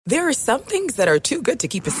There are some things that are too good to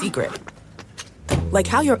keep a secret. Like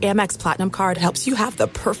how your Amex Platinum card helps you have the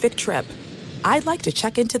perfect trip. I'd like to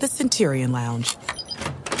check into the Centurion Lounge.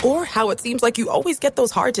 Or how it seems like you always get those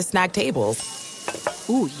hard-to-snag tables.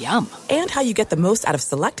 Ooh, yum. And how you get the most out of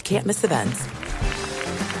select can't-miss events.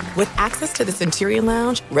 With access to the Centurion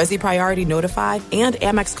Lounge, Resi Priority Notified, and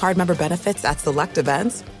Amex card member benefits at select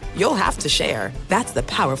events, you'll have to share. That's the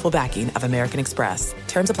powerful backing of American Express.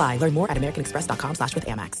 Terms apply. Learn more at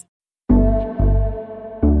americanexpress.com/withAmex.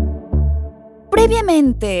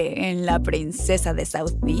 Previamente, en La Princesa de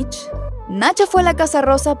South Beach, Nacho fue a la Casa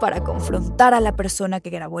Rosa para confrontar a la persona que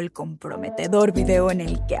grabó el comprometedor video en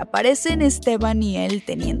el que aparecen Esteban y él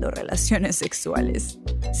teniendo relaciones sexuales.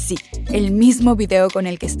 Sí, el mismo video con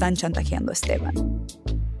el que están chantajeando a Esteban.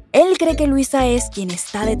 Él cree que Luisa es quien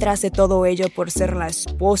está detrás de todo ello por ser la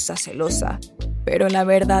esposa celosa. Pero la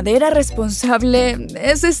verdadera responsable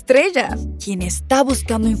es Estrella, quien está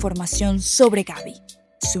buscando información sobre Gaby,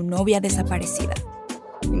 su novia desaparecida.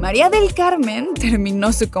 María del Carmen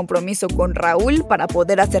terminó su compromiso con Raúl para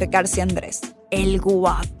poder acercarse a Andrés, el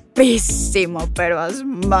guapísimo pero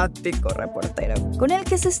asmático reportero, con el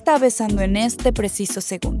que se está besando en este preciso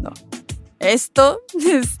segundo. Esto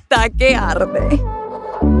está que arde.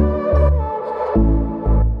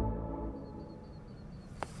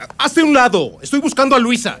 ¡Hazte a un lado! Estoy buscando a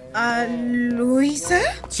Luisa. ¿A Luisa?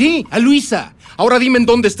 Sí, a Luisa. Ahora dime en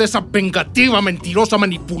dónde está esa vengativa, mentirosa,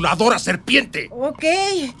 manipuladora serpiente. Ok,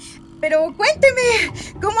 pero cuénteme,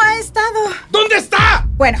 ¿cómo ha estado? ¿Dónde está?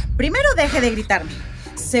 Bueno, primero deje de gritarme.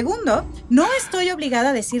 Segundo, no estoy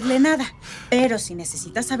obligada a decirle nada. Pero si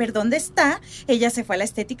necesita saber dónde está, ella se fue a la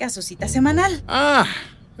estética a su cita semanal. Ah,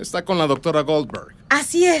 está con la doctora Goldberg.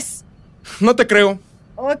 Así es. No te creo.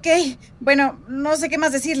 Ok, bueno, no sé qué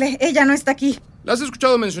más decirle. Ella no está aquí. ¿La has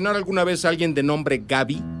escuchado mencionar alguna vez a alguien de nombre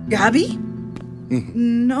Gaby? ¿Gaby?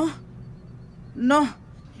 No,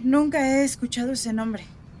 nunca he escuchado ese nombre.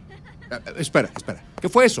 Espera. ¿Qué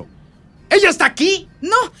fue eso? ¿Ella está aquí?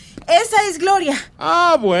 No, esa es Gloria.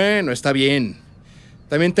 Ah, bueno, está bien.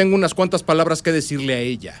 También tengo unas cuantas palabras que decirle a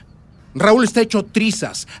ella. Raúl está hecho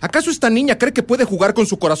trizas. ¿Acaso esta niña cree que puede jugar con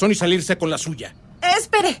su corazón y salirse con la suya?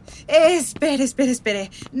 Espere.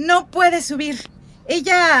 No puede subir.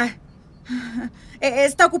 Ella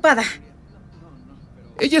está ocupada.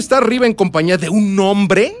 ¿Ella está arriba en compañía de un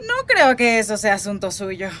hombre? No creo que eso sea asunto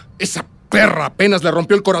suyo. Esa perra apenas le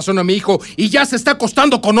rompió el corazón a mi hijo y ya se está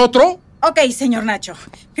acostando con otro. Ok, señor Nacho.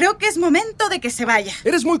 Creo que es momento de que se vaya.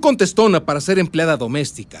 Eres muy contestona para ser empleada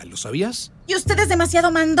doméstica, ¿lo sabías? Y usted es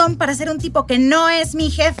demasiado mandón para ser un tipo que no es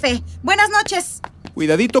mi jefe. Buenas noches.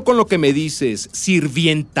 Cuidadito con lo que me dices,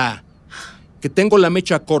 sirvienta. Que tengo la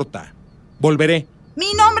mecha corta. Volveré.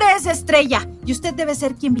 Mi nombre es Estrella y usted debe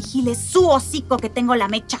ser quien vigile su hocico, que tengo la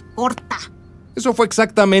mecha corta. Eso fue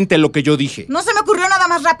exactamente lo que yo dije. No se me ocurrió nada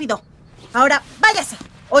más rápido. Ahora, váyase.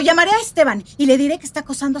 O llamaré a Esteban y le diré que está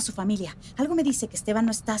acosando a su familia. Algo me dice que Esteban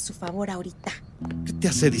no está a su favor ahorita. ¿Qué te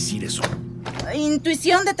hace decir eso?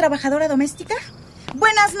 ¿Intuición de trabajadora doméstica?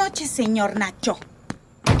 Buenas noches, señor Nacho.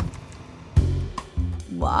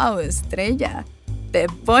 Wow, Estrella. Te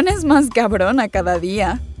pones más cabrona cada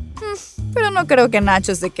día. Pero no creo que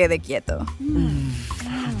Nacho se quede quieto.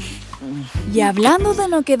 Y hablando de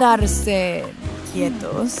no quedarse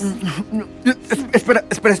quietos... Espera.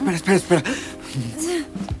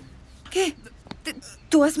 ¿Qué?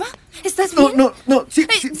 ¿Tu asma? ¿Estás bien? No, sí,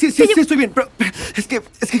 estoy bien, pero es que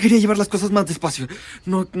quería llevar las cosas más despacio.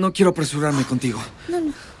 No quiero apresurarme contigo.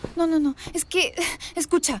 No. Es que,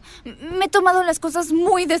 escucha, me he tomado las cosas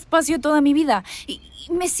muy despacio toda mi vida y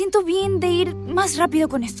me siento bien de ir más rápido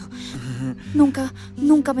con esto.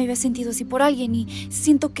 Nunca me había sentido así por alguien y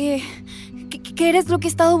siento que eres lo que he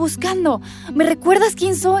estado buscando. Me recuerdas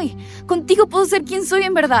quién soy. Contigo puedo ser quien soy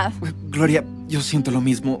en verdad. Gloria, yo siento lo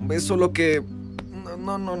mismo. Es solo que...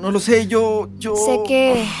 No lo sé, yo... Sé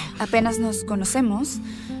que apenas nos conocemos,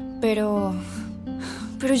 pero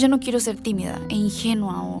yo no quiero ser tímida e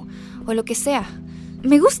ingenua o lo que sea.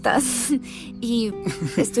 Me gustas y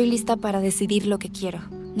estoy lista para decidir lo que quiero.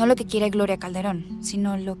 No lo que quiere Gloria Calderón,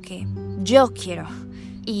 sino lo que yo quiero.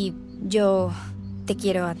 Y yo te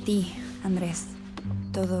quiero a ti, Andrés.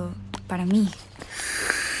 Todo para mí.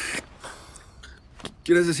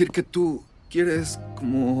 ¿Quieres decir que tú quieres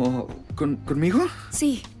como... conmigo?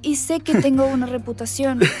 Sí, y sé que tengo una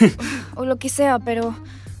reputación o lo que sea, pero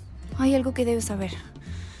hay algo que debes saber.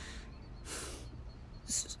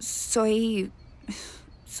 Soy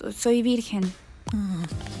virgen.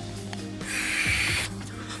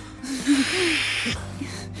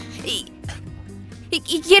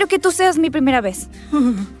 Y quiero que tú seas mi primera vez.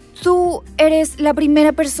 Tú eres la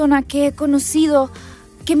primera persona que he conocido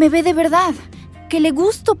que me ve de verdad, que le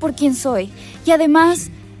gusto por quien soy. Y además,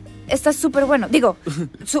 estás súper bueno. Digo,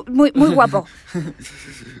 muy, muy guapo.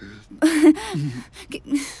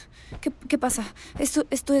 ¿Qué pasa?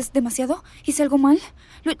 ¿Esto es demasiado? ¿Hice algo mal?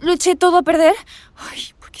 ¿Lo eché todo a perder? Ay,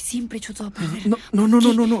 ¿por qué siempre echo todo a perder?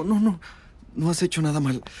 No. No has hecho nada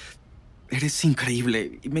mal. Eres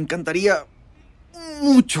increíble y me encantaría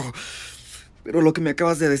mucho. Pero lo que me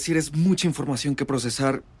acabas de decir es mucha información que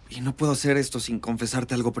procesar y no puedo hacer esto sin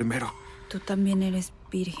confesarte algo primero. ¿Tú también eres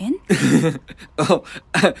virgen? No.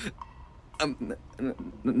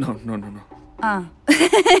 Ah.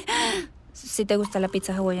 ¿Sí te gusta la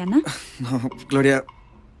pizza hawaiana? No, Gloria,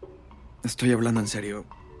 estoy hablando en serio.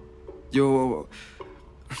 Yo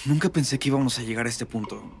nunca pensé que íbamos a llegar a este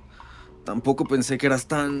punto. Tampoco pensé que eras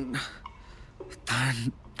tan...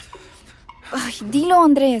 Ay, dilo,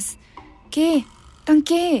 Andrés. ¿Qué? ¿Tan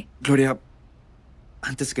qué? Gloria,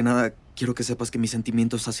 antes que nada, quiero que sepas que mis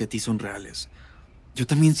sentimientos hacia ti son reales. Yo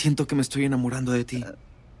también siento que me estoy enamorando de ti.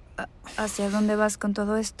 ¿Hacia dónde vas con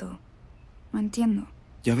todo esto? No entiendo.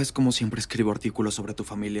 Ya ves cómo siempre escribo artículos sobre tu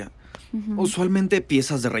familia. Uh-huh. Usualmente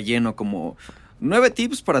piezas de relleno como 9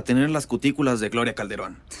 tips para tener las cutículas de Gloria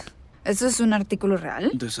Calderón. ¿Eso es un artículo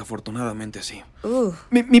real? Desafortunadamente sí. Uh.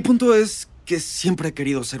 Mi punto es que siempre he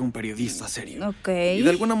querido ser un periodista serio. Ok. Y de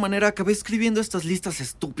alguna manera acabé escribiendo estas listas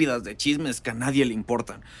estúpidas de chismes que a nadie le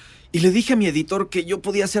importan. Y le dije a mi editor que yo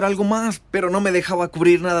podía hacer algo más, pero no me dejaba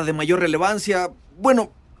cubrir nada de mayor relevancia.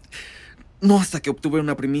 Bueno, no hasta que obtuve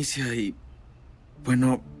una primicia y...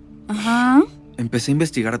 Bueno... Ajá. Empecé a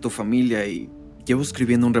investigar a tu familia y llevo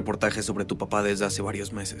escribiendo un reportaje sobre tu papá desde hace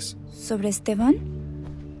varios meses. ¿Sobre Esteban?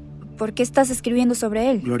 ¿Por qué estás escribiendo sobre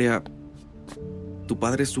él? Gloria, tu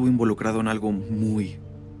padre estuvo involucrado en algo muy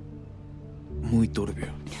turbio.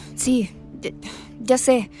 Sí, ya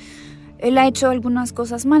sé. Él ha hecho algunas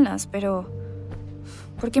cosas malas, pero...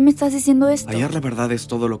 ¿por qué me estás diciendo esto? Hallar la verdad es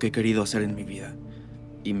todo lo que he querido hacer en mi vida.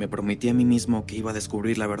 Y me prometí a mí mismo que iba a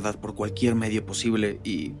descubrir la verdad por cualquier medio posible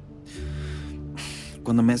y...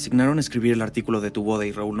 Cuando me asignaron a escribir el artículo de tu boda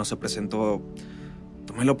y Raúl no se presentó,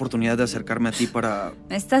 tomé la oportunidad de acercarme a ti para...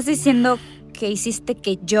 ¿Me estás diciendo que hiciste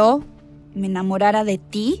que yo me enamorara de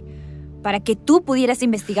ti para que tú pudieras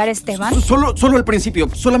investigar a Esteban? Solo al principio,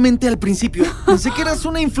 solamente al principio. Pensé que eras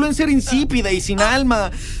una influencer insípida y sin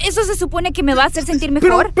alma. ¿Eso se supone que me va a hacer sentir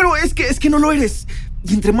mejor? Pero es que no lo eres.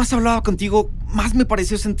 Y entre más hablaba contigo, más me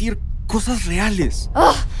pareció sentir cosas reales.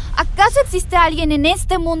 Oh, ¿acaso existe alguien en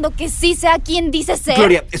este mundo que sí sea quien dice ser?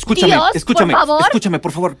 Gloria, escúchame, Dios, escúchame, por favor. escúchame,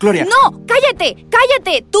 por favor, Gloria. ¡No!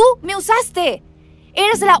 ¡Cállate! ¡Tú me usaste!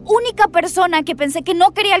 Eres la única persona que pensé que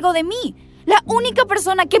no quería algo de mí. La única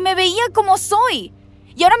persona que me veía como soy.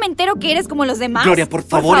 Y ahora me entero que eres como los demás. Gloria, por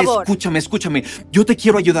favor, escúchame. Yo te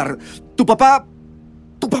quiero ayudar. Tu papá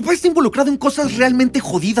está involucrado en cosas realmente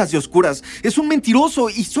jodidas y oscuras. Es un mentiroso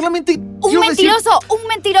y solamente... Un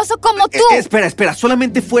mentiroso como tú. Espera.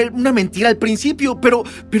 Solamente fue una mentira al principio, pero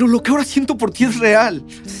lo que ahora siento por ti es real.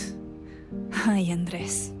 Ay,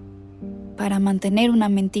 Andrés. Para mantener una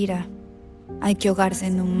mentira, hay que ahogarse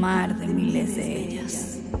en un mar de miles de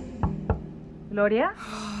ellas. ¿Gloria?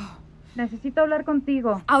 Necesito hablar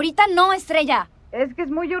contigo. Ahorita no, Estrella. Es que es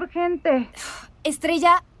muy urgente.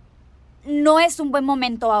 Estrella, no es un buen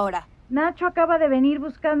momento ahora. Nacho acaba de venir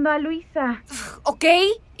buscando a Luisa. ¿Ok?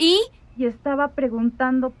 ¿Y? Y estaba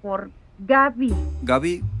preguntando por Gaby.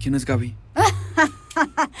 ¿Gaby? ¿Quién es Gaby?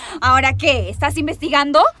 ¿Ahora qué? ¿Estás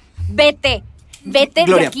investigando? Vete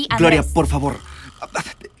Gloria, de aquí, Andrés. Gloria, por favor.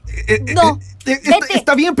 No, vete.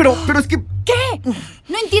 Está bien, pero es que... ¿Qué?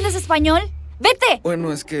 ¿No entiendes español? ¡Vete!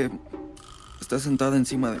 Bueno, es que estás sentada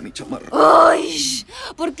encima de mi chamarra. ¡Ay!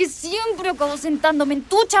 Porque siempre acabo sentándome en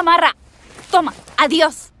tu chamarra. Toma,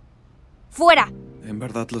 adiós. Fuera. En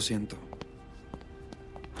verdad lo siento.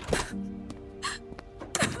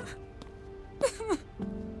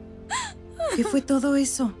 ¿Qué fue todo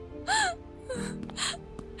eso?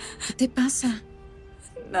 ¿Qué te pasa?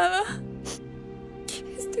 Nada.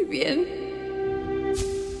 Estoy bien.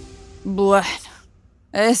 Bueno,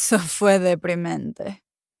 eso fue deprimente.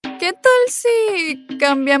 ¿Qué tal si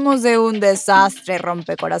cambiamos de un desastre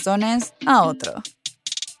rompecorazones a otro?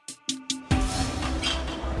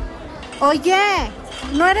 Oye,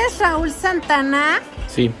 ¿no eres Raúl Santana?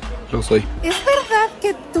 Sí, lo soy. ¿Es verdad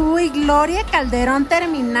que tú y Gloria Calderón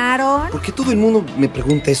terminaron? ¿Por qué todo el mundo me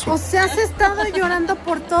pregunta eso? O sea, has estado llorando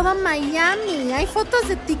por todo Miami. Hay fotos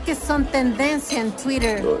de ti que son tendencia en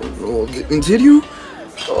Twitter. No, ¿en serio?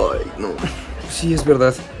 Ay, no. Sí, es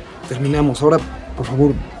verdad. Terminamos. Ahora, por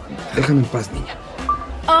favor, déjame en paz, niña.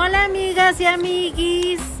 Hola, amigas y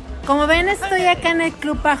amiguis. Como ven, estoy acá en el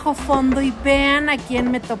Club Bajo Fondo y vean a quién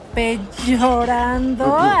me topé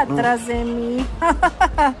llorando atrás de mí.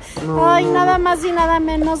 Ay, nada más y nada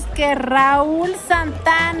menos que Raúl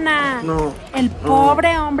Santana. El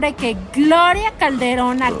pobre hombre que Gloria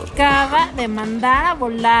Calderón acaba de mandar a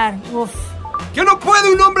volar. Uf. ¿Que no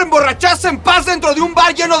puede un hombre emborracharse en paz dentro de un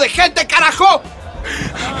bar lleno de gente, carajo?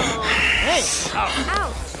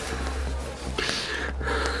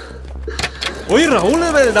 Oye, Raúl,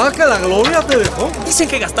 ¿es verdad que la Gloria te dejó? Dicen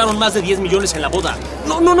que gastaron más de 10 millones en la boda.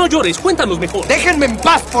 No llores, cuéntanos mejor. ¡Déjenme en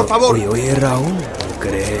paz, por favor! Oye, Raúl,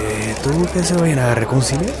 ¿crees tú que se vayan a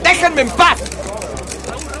reconciliar? ¡Déjenme en paz!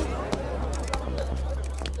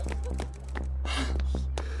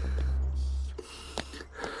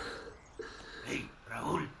 Hey,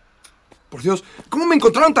 Raúl. Por Dios, ¿cómo me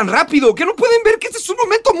encontraron tan rápido? ¿Que no pueden ver que este es un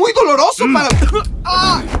momento muy doloroso para...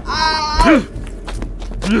 ¡Ah! ¡Ah!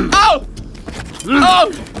 ¡Ah! ¡Ah!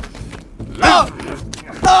 ¡Ah!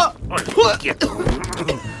 ¡Ah!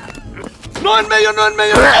 ¡No en medio, no en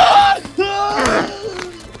medio! ¡Ah!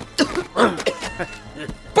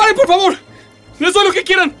 ¡Paren, por favor! ¡Les doy lo que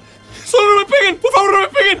quieran! ¡Solo no me peguen! ¡Por favor, no me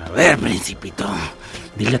peguen! A ver, principito.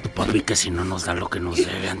 Dile a tu papi que si no nos da lo que nos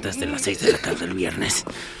debe antes de las 6 de la tarde del viernes,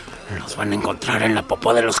 nos van a encontrar en la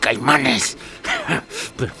popó de los Caimanes.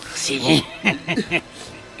 Pero sí.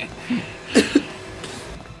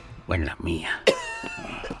 O en la mía.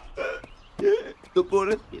 No puedo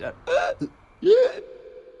respirar.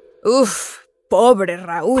 Uf, pobre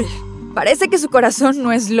Raúl. Parece que su corazón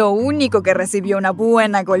no es lo único que recibió una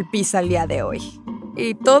buena golpiza el día de hoy.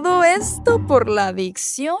 Y todo esto por la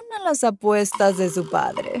adicción a las apuestas de su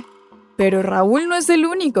padre. Pero Raúl no es el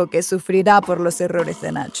único que sufrirá por los errores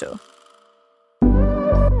de Nacho.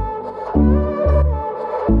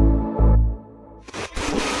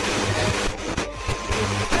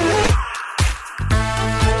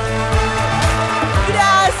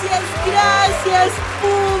 Gracias,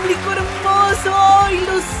 público hermoso. ¡Ay,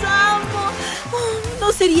 los amo! Oh,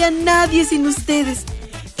 no sería nadie sin ustedes.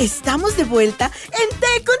 Estamos de vuelta en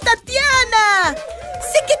Té con Tatiana.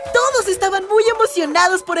 Sé que todos estaban muy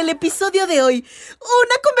emocionados por el episodio de hoy.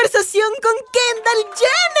 Una conversación con Kendall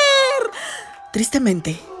Jenner.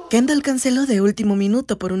 Tristemente, Kendall canceló de último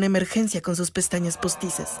minuto por una emergencia con sus pestañas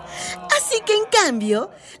postizas. Así que en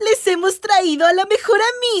cambio, les hemos traído a la mejor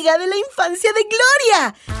amiga de la infancia de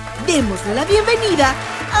Gloria. Démosle la bienvenida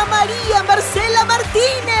a María Marcela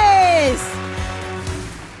Martínez.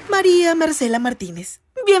 María Marcela Martínez,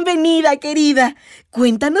 bienvenida, querida.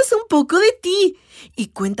 Cuéntanos un poco de ti y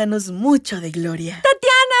cuéntanos mucho de Gloria.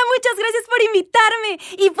 Tatiana, muchas gracias por invitarme.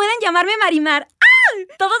 Y pueden llamarme Marimar. ¡Ah!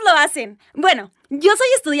 Todos lo hacen. Bueno, yo soy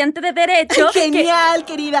estudiante de Derecho. ¡Genial,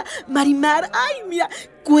 querida! Marimar, ay, mira,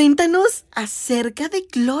 cuéntanos acerca de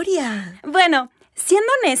Gloria. Bueno, siendo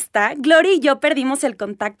honesta, Gloria y yo perdimos el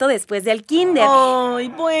contacto después del kinder. Ay,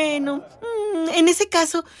 bueno. En ese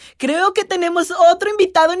caso, creo que tenemos otro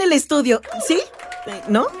invitado en el estudio. ¿Sí?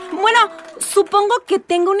 ¿No? Bueno, supongo que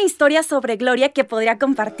tengo una historia sobre Gloria que podría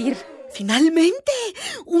compartir. ¡Finalmente!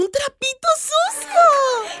 ¡Un trapito sucio!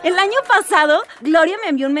 El año pasado, Gloria me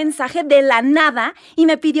envió un mensaje de la nada y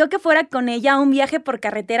me pidió que fuera con ella a un viaje por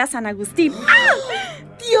carretera a San Agustín. ¡Ah!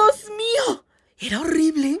 ¡Dios mío! Era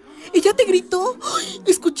horrible. Ella te gritó.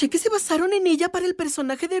 Escuché que se basaron en ella para el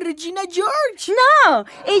personaje de Regina George. No,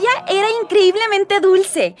 ella era increíblemente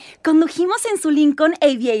dulce. Condujimos en su Lincoln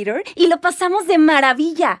Aviator y lo pasamos de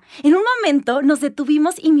maravilla. En un momento nos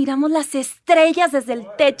detuvimos y miramos las estrellas desde el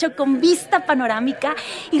techo con vista panorámica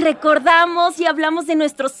y recordamos y hablamos de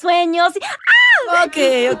nuestros sueños. ¡Ah! Ok.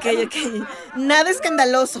 Nada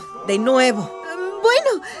escandaloso. De nuevo.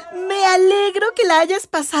 Bueno, me alegro que la hayas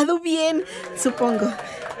pasado bien, supongo.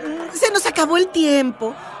 Se nos acabó el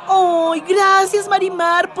tiempo. ¡Ay, gracias,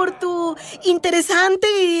 Marimar, por tu interesante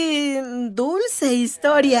y dulce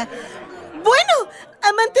historia! Bueno,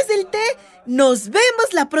 amantes del té, nos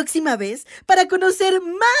vemos la próxima vez para conocer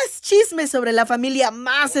más chismes sobre la familia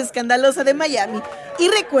más escandalosa de Miami. Y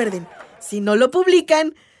recuerden, si no lo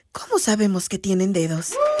publican, ¿cómo sabemos que tienen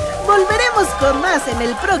dedos? Volveremos con más en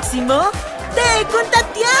el próximo Té con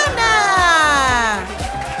Tatiana.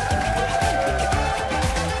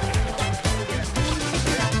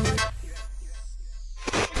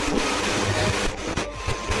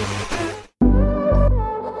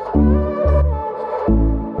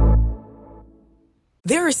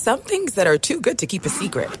 There are some things that are too good to keep a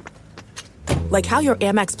secret. Like how your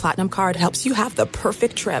Amex Platinum card helps you have the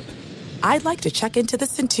perfect trip. I'd like to check into the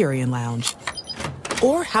Centurion Lounge.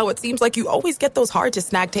 Or how it seems like you always get those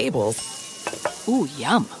hard-to-snag tables. Ooh,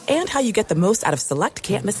 yum. And how you get the most out of select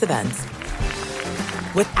can't-miss events.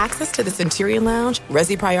 With access to the Centurion Lounge,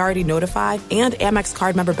 Resi Priority Notified, and Amex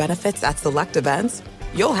card member benefits at select events,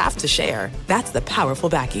 you'll have to share. That's the powerful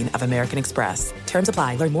backing of American Express. Terms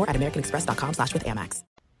apply. Learn more at americanexpress.com/withAmex.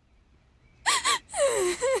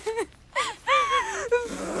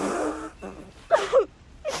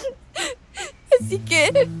 Así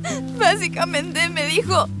que, básicamente me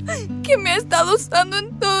dijo que me ha estado usando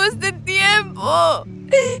en todo este tiempo.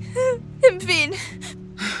 En fin,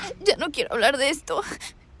 ya no quiero hablar de esto.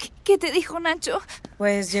 ¿Qué te dijo Nacho?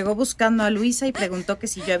 Pues llegó buscando a Luisa y preguntó que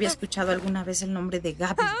si yo había escuchado alguna vez el nombre de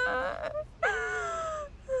Gaby.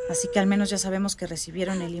 Así que al menos ya sabemos que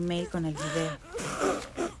recibieron el email con el video.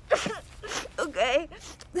 Ok.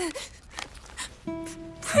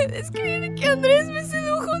 ¿Puedes creer que Andrés me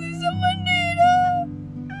sedujo de esa manera?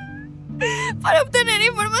 Para obtener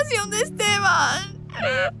información de Esteban.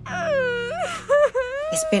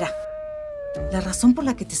 Espera. ¿La razón por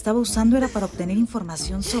la que te estaba usando era para obtener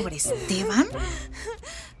información sobre Esteban?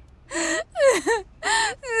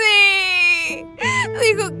 Sí.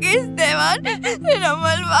 Dijo que Esteban era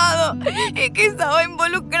malvado y que estaba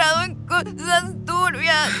involucrado en cosas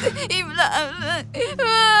turbias y bla,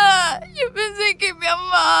 bla. Yo pensé que me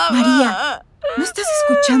amaba. María, ¿no estás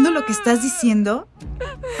escuchando lo que estás diciendo?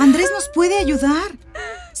 Andrés nos puede ayudar.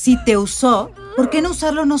 Si te usó, ¿por qué no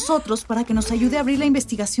usarlo nosotros para que nos ayude a abrir la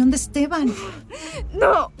investigación de Esteban?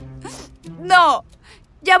 No.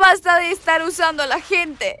 Ya basta de estar usando a la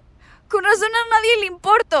gente. Con razón a nadie le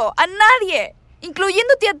importo. A nadie.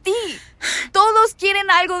 Incluyéndote a ti. Todos quieren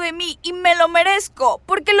algo de mí y me lo merezco.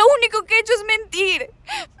 Porque lo único que he hecho es mentir.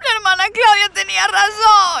 La hermana Claudia tenía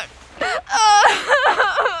razón.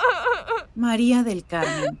 María del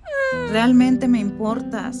Carmen, realmente me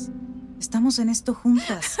importas. Estamos en esto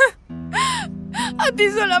juntas. A ti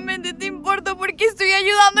solamente te importo porque estoy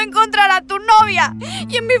ayudando a encontrar a tu novia.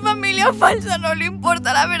 Y en mi familia falsa no le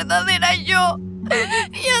importa la verdadera yo.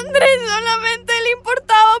 Y a Andrés solamente le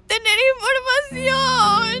importaba obtener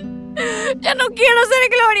información. Ya no quiero ser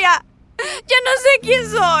Gloria. Ya no sé quién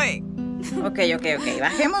soy. Ok.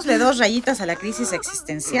 Bajémosle 2 rayitas a la crisis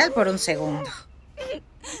existencial por un segundo.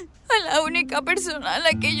 A la única persona a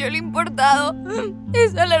la que yo le he importado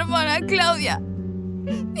es a la hermana Claudia.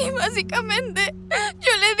 Y básicamente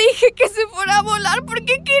yo le dije que se fuera a volar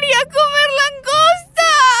porque quería comer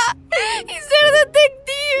langosta y ser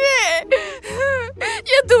detective.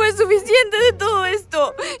 Ya tuve suficiente de todo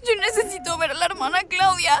esto. Yo necesito ver a la hermana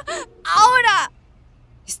Claudia ahora.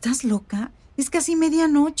 ¿Estás loca? Es casi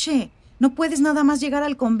medianoche. No puedes nada más llegar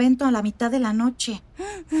al convento a la mitad de la noche.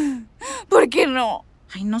 ¿Por qué no?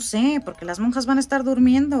 Ay, no sé, porque las monjas van a estar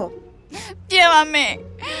durmiendo. Llévame.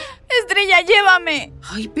 Estrella, llévame.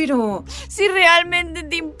 Ay, pero... Si realmente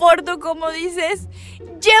te importo, como dices,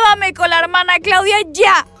 llévame con la hermana Claudia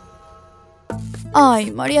ya.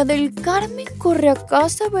 Ay, María del Carmen corre a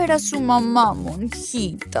casa a ver a su mamá,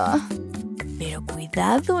 monjita. Pero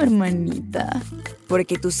cuidado, hermanita,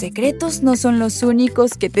 porque tus secretos no son los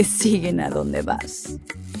únicos que te siguen a donde vas.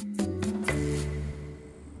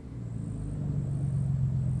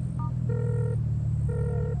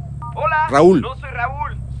 Hola, Raúl. No soy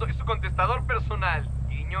Raúl, soy su contestador personal.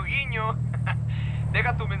 Guiño, guiño.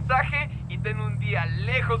 Deja tu mensaje y ten un día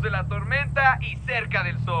lejos de la tormenta y cerca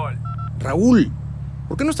del sol. Raúl,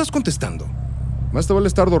 ¿por qué no estás contestando? Más te vale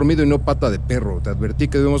estar dormido y no pata de perro. Te advertí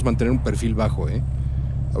que debemos mantener un perfil bajo, ¿eh?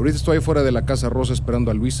 Ahorita estoy ahí fuera de la Casa Rosa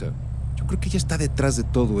esperando a Luisa. Yo creo que ella está detrás de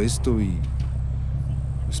todo esto y...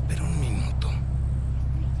 Espera un minuto.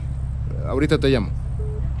 Ahorita te llamo.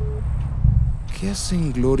 ¿Qué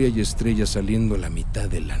hacen Gloria y Estrella saliendo a la mitad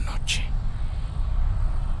de la noche?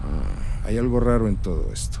 Hay algo raro en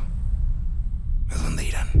todo esto. ¿A dónde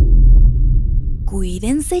irán?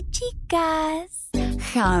 Cuídense, chicas.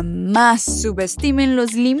 Jamás subestimen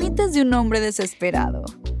los límites de un hombre desesperado.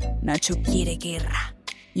 Nacho quiere guerra.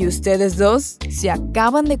 Y ustedes dos se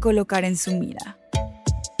acaban de colocar en su mira.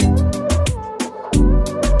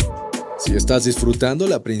 Si estás disfrutando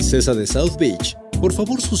La Princesa de South Beach, por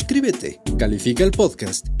favor suscríbete, califica el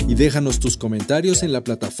podcast y déjanos tus comentarios en la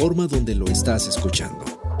plataforma donde lo estás escuchando.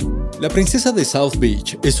 La Princesa de South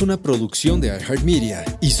Beach es una producción de iHeartMedia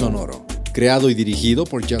y Sonoro, creado y dirigido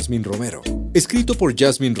por Jasmine Romero, escrito por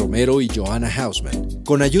Jasmine Romero y Joanna Hausman,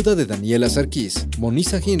 con ayuda de Daniela Sarkis,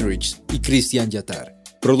 Monisa Hinrichs y Cristian Yatar,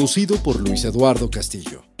 producido por Luis Eduardo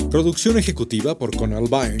Castillo. Producción ejecutiva por Conal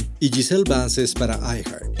Byrne y Giselle Vances para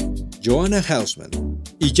iHeart. Joanna Hausman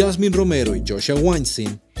y Jasmine Romero y Joshua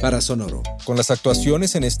Weinstein para Sonoro. Con las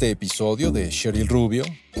actuaciones en este episodio de Cheryl Rubio,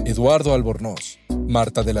 Eduardo Albornoz,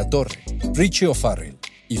 Marta de la Torre, Richie O'Farrell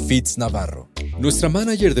y Fitz Navarro. Nuestra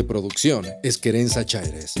manager de producción es Querenza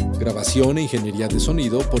Chaires. Grabación e ingeniería de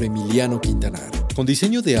sonido por Emiliano Quintanar. Con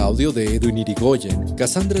diseño de audio de Edwin Irigoyen,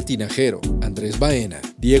 Cassandra Tinajero, Andrés Baena,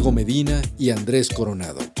 Diego Medina y Andrés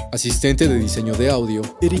Coronado. Asistente de diseño de audio,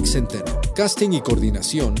 Eric Centeno. Casting y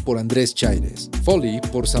coordinación por Andrés Chaires. Foley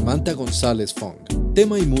por Samantha González Fong.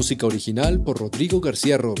 Tema y música original por Rodrigo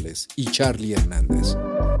García Robles y Charlie Hernández.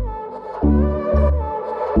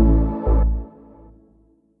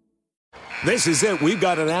 This is it. We've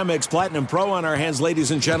got an Amex Platinum Pro on our hands, ladies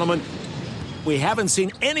and gentlemen. We haven't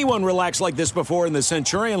seen anyone relax like this before in the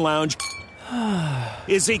Centurion Lounge.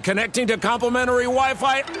 Is he connecting to complimentary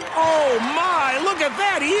Wi-Fi? Oh my, look at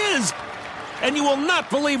that, he is! And you will not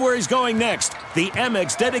believe where he's going next. The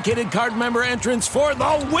Amex dedicated card member entrance for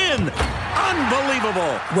the win!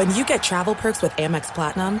 Unbelievable! When you get travel perks with Amex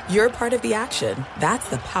Platinum, you're part of the action. That's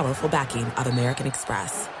the powerful backing of American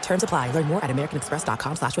Express. Terms apply. Learn more at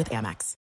americanexpress.com/withAmex.